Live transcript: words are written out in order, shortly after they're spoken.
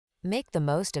Make the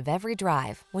most of every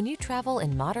drive when you travel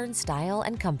in modern style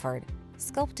and comfort.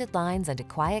 Sculpted lines and a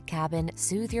quiet cabin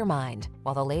soothe your mind,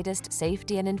 while the latest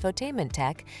safety and infotainment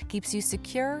tech keeps you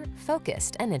secure,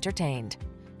 focused, and entertained.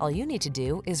 All you need to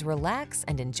do is relax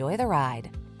and enjoy the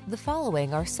ride. The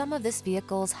following are some of this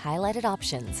vehicle's highlighted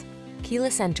options: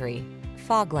 keyless entry,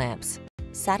 fog lamps,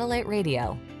 satellite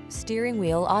radio, steering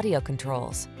wheel audio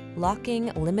controls,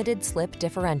 locking limited slip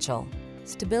differential,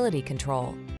 stability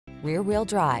control, rear-wheel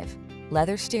drive,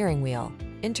 leather steering wheel,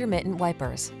 intermittent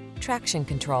wipers, traction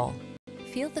control.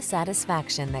 Feel the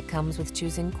satisfaction that comes with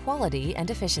choosing quality and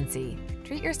efficiency.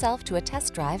 Treat yourself to a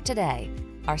test drive today.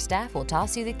 Our staff will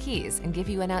toss you the keys and give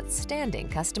you an outstanding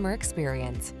customer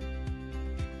experience.